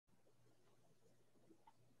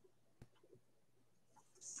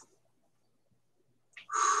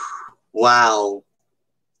Wow.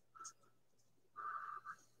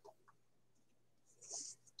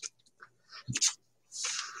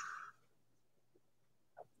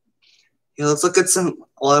 Yeah, let's look at some.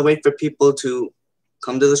 While I wait for people to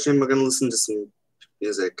come to the stream, we're gonna listen to some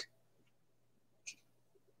music.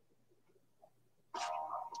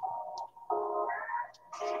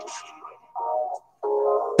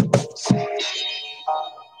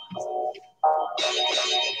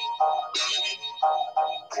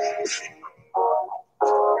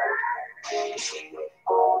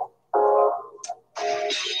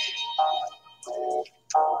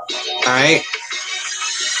 All right.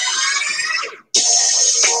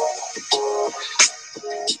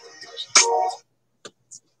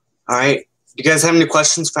 All right. You guys have any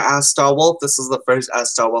questions for Ask StarWolf? This is the first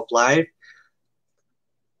Ask StarWolf Live.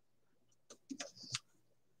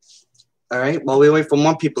 All right. While we wait for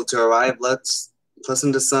more people to arrive, let's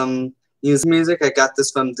listen to some music. I got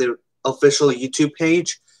this from the official YouTube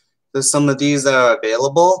page. There's some of these that are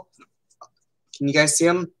available. Can you guys see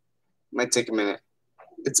them? Might take a minute.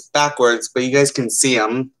 It's backwards, but you guys can see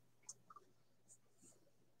them.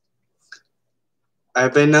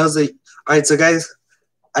 Everybody knows that. All right, so guys,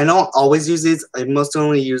 I don't always use these. I most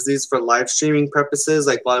only use these for live streaming purposes,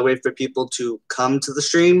 like while I wait for people to come to the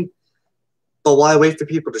stream. But while I wait for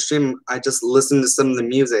people to stream, I just listen to some of the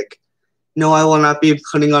music. No, I will not be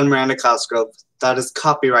putting on Miranda Cosgrove. That is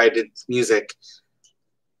copyrighted music.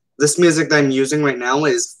 This music that I'm using right now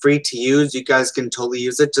is free to use. You guys can totally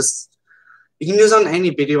use it. You can use it on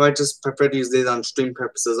any video. I just prefer to use these on stream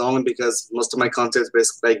purposes only because most of my content is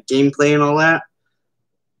basically like gameplay and all that.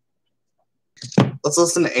 Let's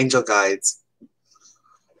listen to Angel Guides.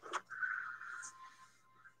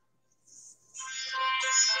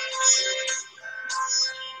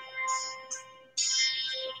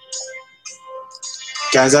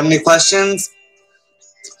 Guys, have any questions?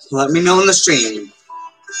 Let me know in the stream.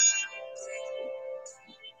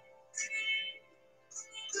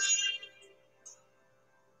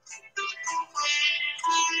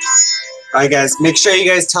 Alright guys, make sure you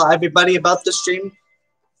guys tell everybody about the stream.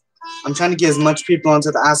 I'm trying to get as much people onto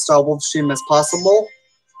the Ask StarWolf stream as possible.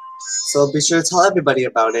 So be sure to tell everybody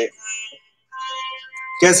about it.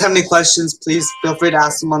 If you guys have any questions, please feel free to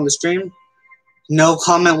ask them on the stream. No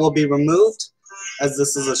comment will be removed, as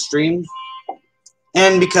this is a stream.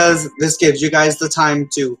 And because this gives you guys the time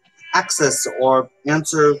to access or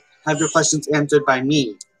have your questions answered by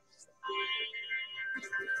me.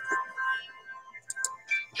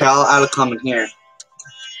 Okay, I'll add a comment here.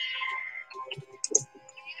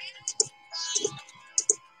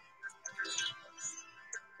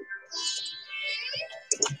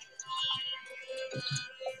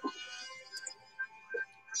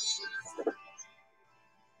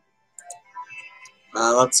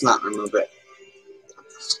 Let's not remove it.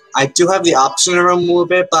 I do have the option to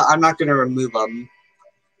remove it, but I'm not going to remove them.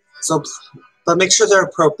 So, but make sure they're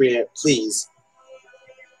appropriate, please.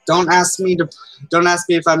 Don't ask me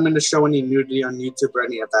if I'm going to show any nudity on YouTube or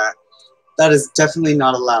any of that. That is definitely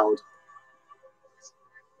not allowed.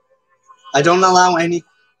 I don't allow any.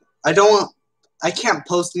 I can't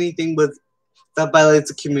post anything that violates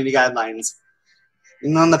the community guidelines.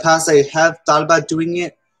 And in the past, I have thought about doing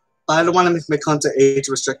it, but I don't want to make my content age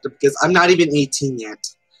restricted because I'm not even 18 yet.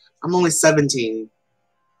 I'm only 17.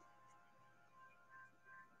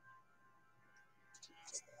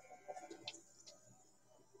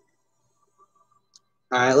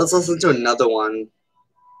 Alright, let's listen to another one.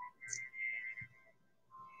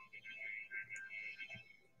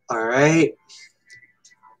 Alright.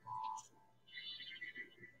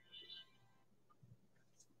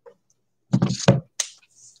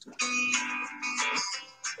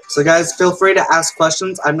 So guys, feel free to ask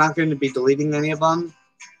questions. I'm not going to be deleting any of them.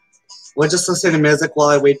 We'll just listen to music while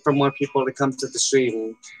I wait for more people to come to the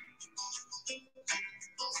stream.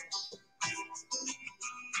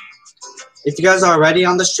 If you guys are already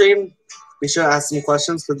on the stream, be sure to ask some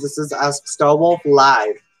questions because this is Ask StarWolf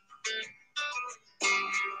Live.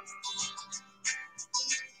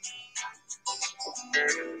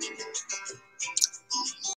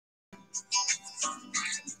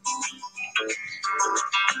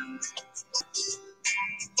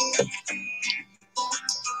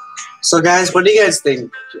 So guys, what do you guys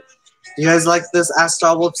think? Do you guys like this Ask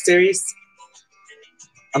StarWolf series?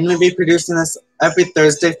 I'm going to be producing this every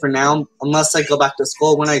Thursday for now, unless I go back to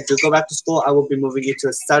school. When I do go back to school, I will be moving it to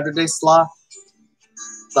a Saturday slot.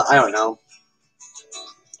 But I don't know.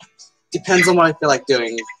 Depends on what I feel like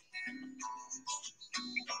doing.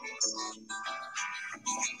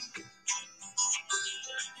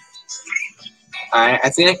 I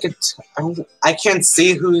think I can't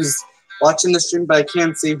see who's watching the stream, but I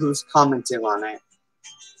can't see who's commenting on it.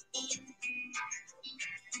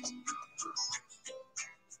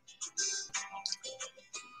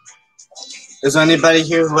 Is there anybody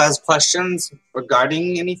here who has questions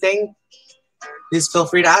regarding anything? Please feel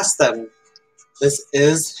free to ask them. This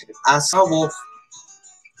is Ask StarWolf,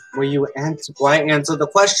 where I answer the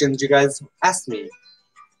questions you guys asked me.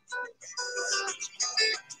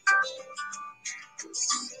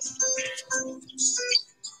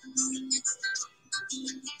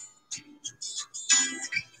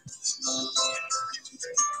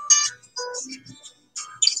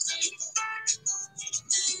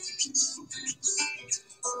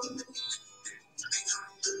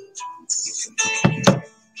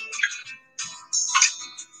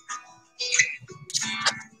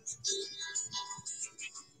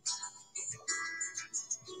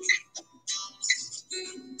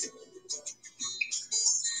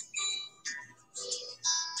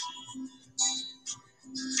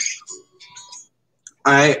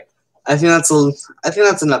 Alright, I think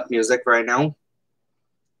that's enough music right now.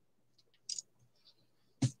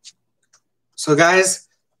 So guys,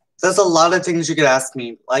 there's a lot of things you could ask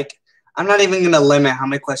me. Like, I'm not even gonna limit how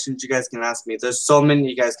many questions you guys can ask me. There's so many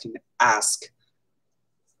you guys can ask.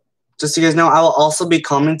 Just so you guys know, I will also be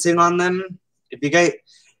commenting on them. If you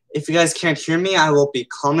guys can't hear me, I will be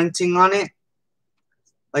commenting on it.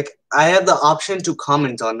 Like, I have the option to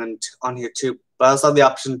comment on them on here too, but I also have the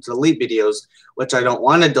option to delete videos, which I don't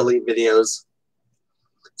want to delete videos.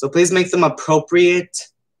 So please make them appropriate.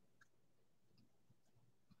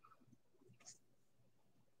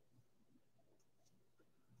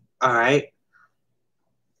 Alright.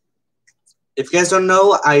 If you guys don't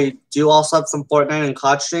know, I do also have some Fortnite and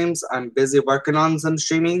COD streams. I'm busy working on some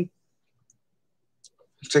streaming.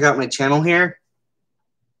 Check out my channel here.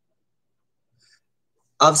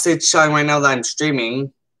 Obviously, it's showing right now that I'm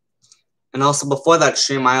streaming. And also before that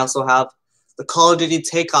stream, I also have the Call of Duty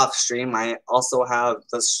Takeoff stream. I also have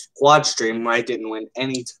the squad stream where I didn't win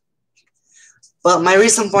any. But my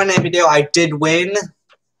recent Fortnite video, I did win.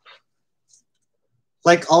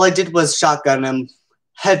 Like, all I did was shotgun him,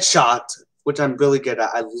 headshot, which I'm really good at.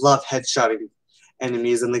 I love headshotting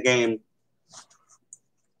enemies in the game.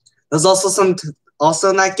 There's also also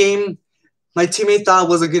in that game, my teammate thought it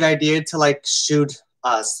was a good idea to, like, shoot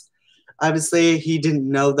us. Obviously, he didn't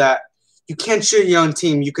know that you can't shoot your own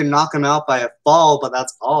team. You can knock them out by a fall, but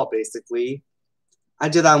that's all, basically. I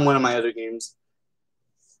did that in one of my other games.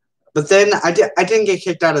 But then I didn't get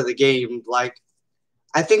kicked out of the game. Like,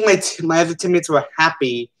 I think my other teammates were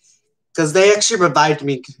happy because they actually revived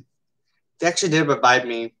me. They actually did revive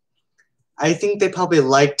me. I think they probably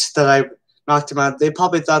liked that I knocked him out. They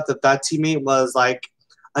probably thought that that teammate was, like,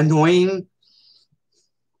 annoying.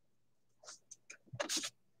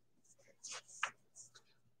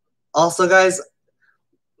 Also, guys,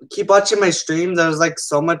 keep watching my stream. There's, like,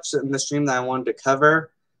 so much in the stream that I wanted to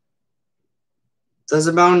cover. There's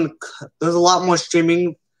a lot more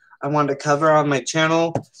streaming I wanted to cover on my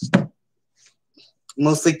channel.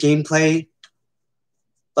 Mostly gameplay.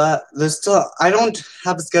 But there's still, I don't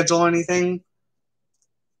have a schedule or anything.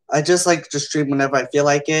 I just like to stream whenever I feel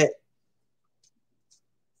like it.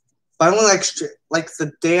 But I only like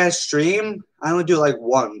the day I stream, I only do it like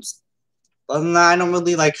once. But other than that, I don't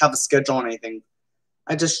really like have a schedule or anything.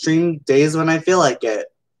 I just stream days when I feel like it.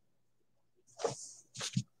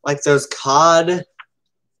 Like there's COD.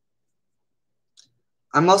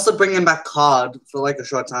 I'm also bringing back COD for like a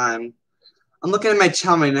short time. I'm looking at my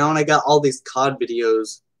channel right now and I got all these COD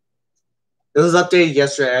videos. It was updated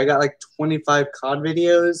yesterday. I got like 25 COD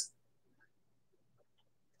videos.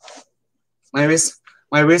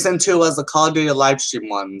 My recent two was the Call of Duty live stream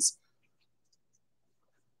ones.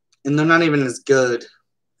 And they're not even as good.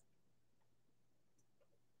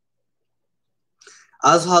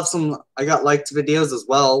 I also have I got liked videos as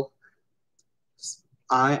well.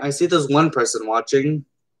 I see there's one person watching.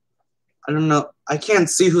 I don't know. I can't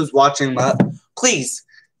see who's watching, but please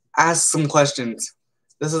ask some questions.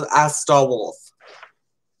 This is Ask StarWolf.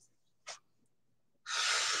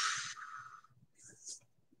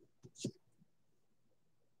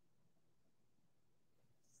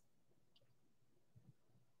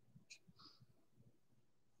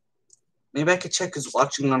 Maybe I could check who's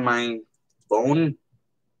watching on my phone.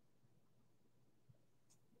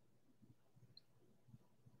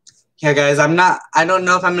 Yeah, guys, I don't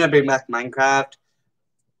know if I'm going to bring back Minecraft.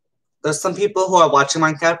 There's some people who are watching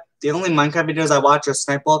Minecraft. The only Minecraft videos I watch are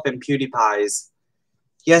StarWolf and PewDiePie's.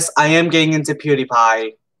 Yes, I am getting into PewDiePie.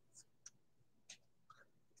 I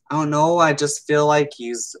don't know, I just feel like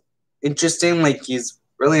he's interesting. Like, he's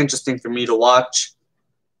really interesting for me to watch.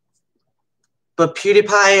 But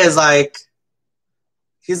PewDiePie is like,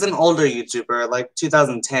 he's an older YouTuber, like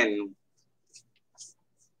 2010.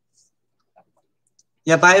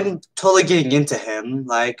 Yeah, but I'm totally getting into him.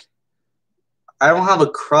 Like, I don't have a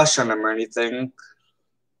crush on him or anything.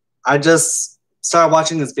 I just started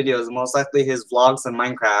watching his videos, most likely his vlogs in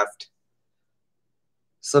Minecraft.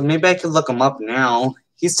 So maybe I could look him up now.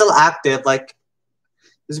 He's still active. Like,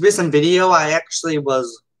 his recent video, I actually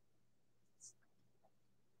was...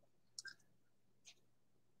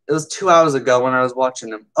 It was 2 hours ago when I was watching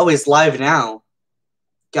him. Oh, he's live now.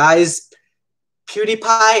 Guys,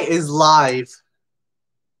 PewDiePie is live.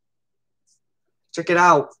 Check it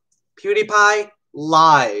out. PewDiePie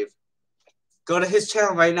live. Go to his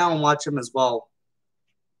channel right now and watch him as well.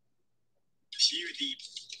 PewDiePie.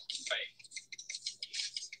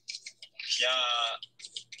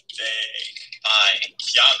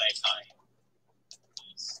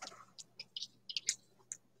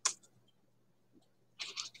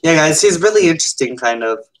 Yeah, guys, he's really interesting, kind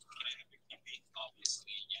of.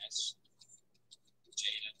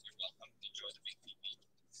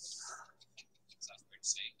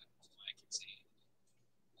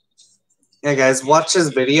 Yeah, guys, watch his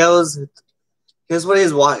videos. Here's what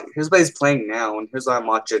he's playing now, and here's what I'm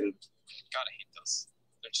watching. Gotta hate those.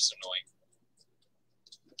 They're just annoying.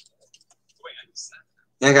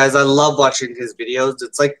 Yeah, guys, I love watching his videos.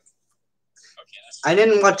 It's like, I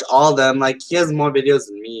didn't watch all of them. Like, he has more videos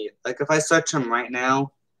than me. Like, if I search him right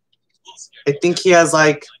now, I think he has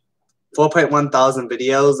like 4.1 thousand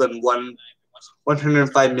videos and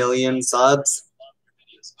 105 million subs.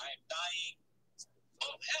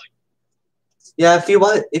 Yeah, if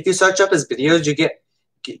you search up his videos, you get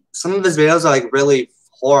some of his videos are like really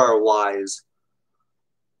horror-wise.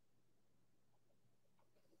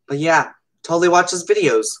 But yeah, totally watch his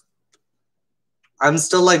videos. I'm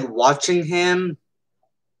still like watching him.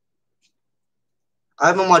 I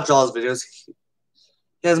haven't watched all his videos.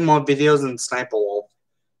 He has more videos than Sniper Wolf.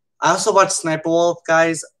 I also watch Sniper Wolf,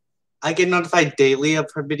 guys. I get notified daily of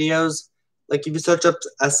her videos. Like, if you search up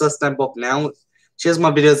SS Sniper Wolf now, she has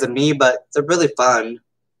more videos than me, but they're really fun.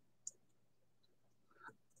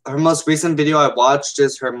 Her most recent video I watched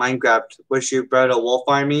is her Minecraft, where she bred a wolf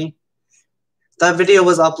army. That video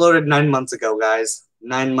was uploaded 9 months ago, guys.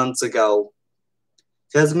 9 months ago.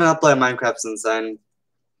 She hasn't been uploading Minecraft since then.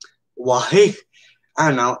 Why? I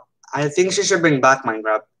don't know. I think she should bring back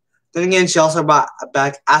Minecraft. Then again, she also brought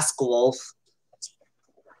back Ask StarWolf.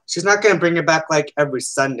 She's not going to bring it back, like, every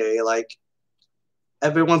Sunday. Like,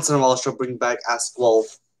 every once in a while, she'll bring back Ask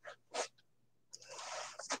StarWolf.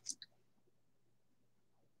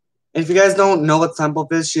 If you guys don't know what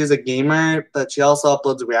StarWolf is, she is a gamer, but she also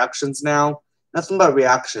uploads reactions now. Nothing but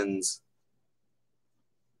reactions.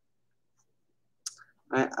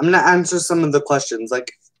 I'm going to answer some of the questions.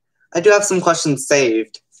 Like, I do have some questions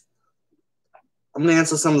saved. I'm going to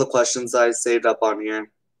answer some of the questions that I saved up on here.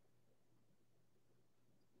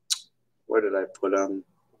 Where did I put them?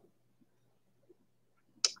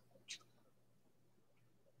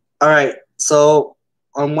 Alright, so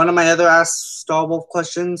on one of my other Ask StarWolf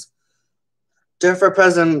questions, Jennifer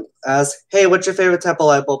President asks, hey, what's your favorite type of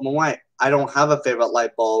light bulb and why? I don't have a favorite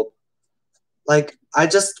light bulb. Like, I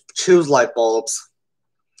just choose light bulbs.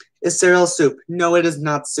 Is cereal soup? No, it is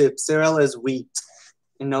not soup. Cereal is wheat.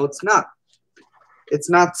 And no, it's not. It's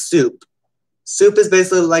not soup. Soup is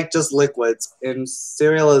basically like just liquids, and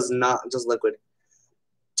cereal is not just liquid.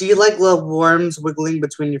 Do you like little worms wiggling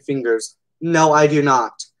between your fingers? No, I do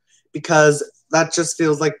not. Because that just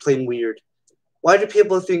feels like plain weird. Why do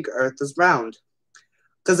people think Earth is round?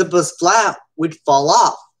 Because if it was flat, we'd fall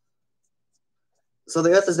off. So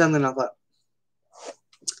the Earth is definitely not flat.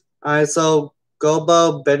 Alright, so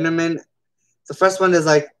Gobo Benjamin. The first one is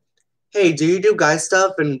like, hey, do you do guy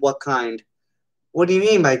stuff and what kind? What do you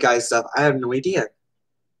mean by guy stuff? I have no idea.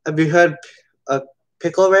 Have you heard of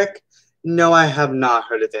Pickle Rick? No, I have not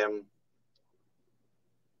heard of him.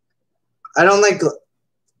 I don't like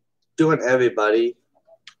doing everybody.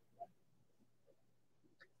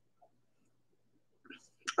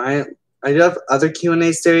 I do have other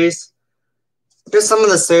Q&A series. Here's some of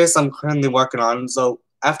the series I'm currently working on. So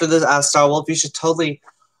after this Ask StarWolf, you should totally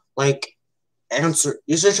like answer.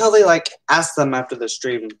 You should totally like ask them after the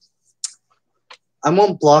stream. I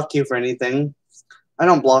won't block you for anything. I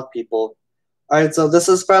don't block people. Alright, so this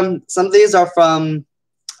is from, some of these are from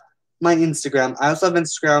my Instagram. I also have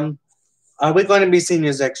Instagram. Are we going to be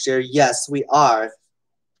seniors next year? Yes, we are.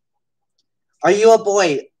 Are you a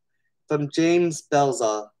boy? From James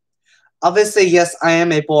Belza. Obviously, yes, I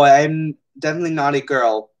am a boy. I'm definitely not a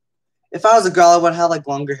girl. If I was a girl, I would have like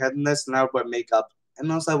longer hair than this, and I would wear makeup.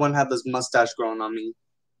 And also, I wouldn't have this mustache growing on me.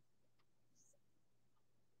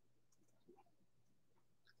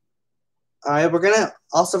 Alright, we're gonna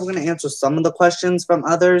answer some of the questions from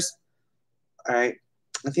others. Alright.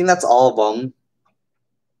 I think that's all of them.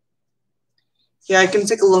 Yeah, I can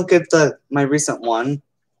take a look at my recent one.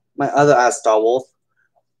 My other Ask StarWolf.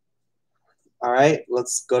 Alright,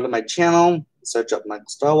 let's go to my channel, search up my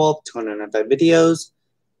StarWolf, 205 videos.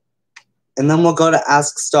 And then we'll go to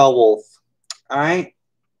Ask StarWolf. Alright?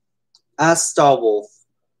 Ask StarWolf.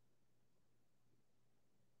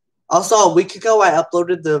 Also, a week ago, I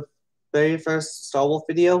uploaded the very first StarWolf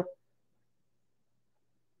video.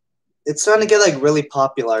 It's starting to get, like, really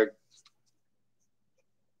popular.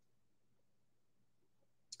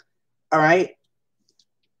 Alright.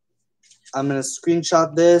 I'm going to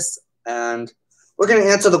screenshot this, and we're going to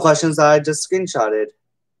answer the questions that I just screenshotted.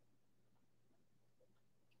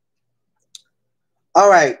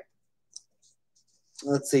 Alright.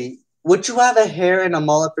 Let's see. Would you have a hair and a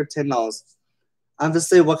mullet for $10?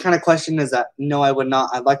 Obviously, what kind of question is that? No, I would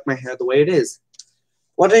not. I like my hair the way it is.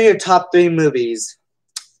 What are your top 3 movies?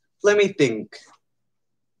 Let me think.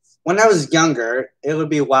 When I was younger, it would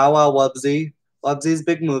be Wow Wow Wubbzy, Wubbzy's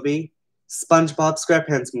Big Movie, SpongeBob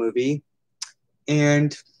SquarePants Movie,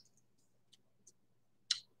 and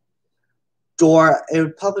Dora. It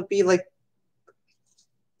would probably be like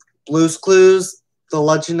Blue's Clues, The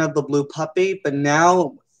Legend of the Blue Puppy, but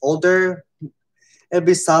now, older, it'd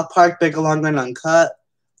be South Park, Big Long and Uncut.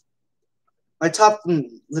 My top,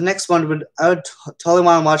 the next one I would totally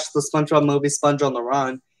want to watch the SpongeBob movie, Sponge on the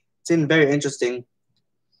Run. It seemed very interesting.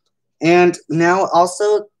 And now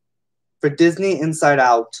also for Disney, Inside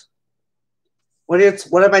Out. What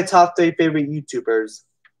are my top 3 favorite YouTubers?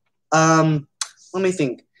 Let me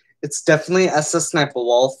think. It's definitely Ask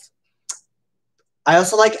StarWolf. I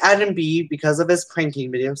also like Adam B because of his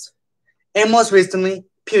pranking videos. And most recently,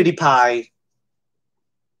 PewDiePie.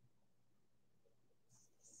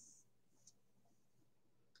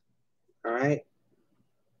 Alright.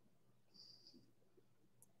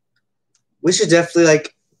 We should definitely,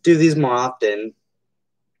 like, do these more often.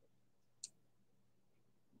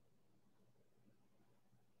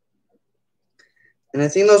 And I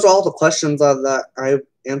think those are all the questions that I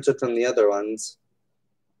answered from the other ones.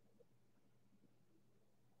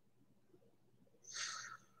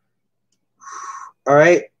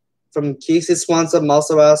 Alright. From Casey Swanson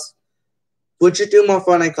also asked, would you do more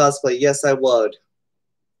Fortnite cosplay? Yes, I would.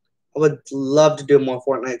 I would love to do more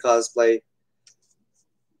Fortnite cosplay.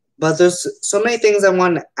 But there's so many things I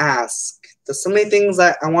want to ask. There's so many things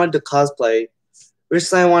that I wanted to cosplay.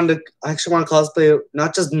 Recently, I actually want to cosplay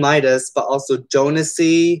not just Midas, but also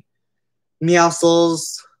Jonasy,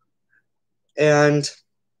 Meowscles, and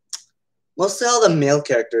mostly all the male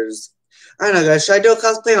characters. I don't know, guys. Should I do a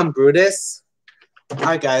cosplay on Brutus?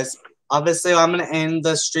 Alright, guys. Obviously, I'm going to end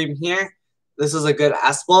the stream here. This is a good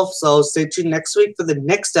Ask Wolf, so stay tuned next week for the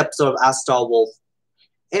next episode of Ask StarWolf.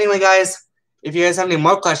 Anyway, guys, if you guys have any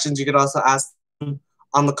more questions, you can also ask them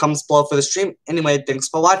on the comments below for the stream. Anyway, thanks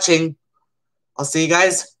for watching. I'll see you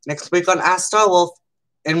guys next week on Ask StarWolf,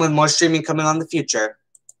 and with more streaming coming on in the future.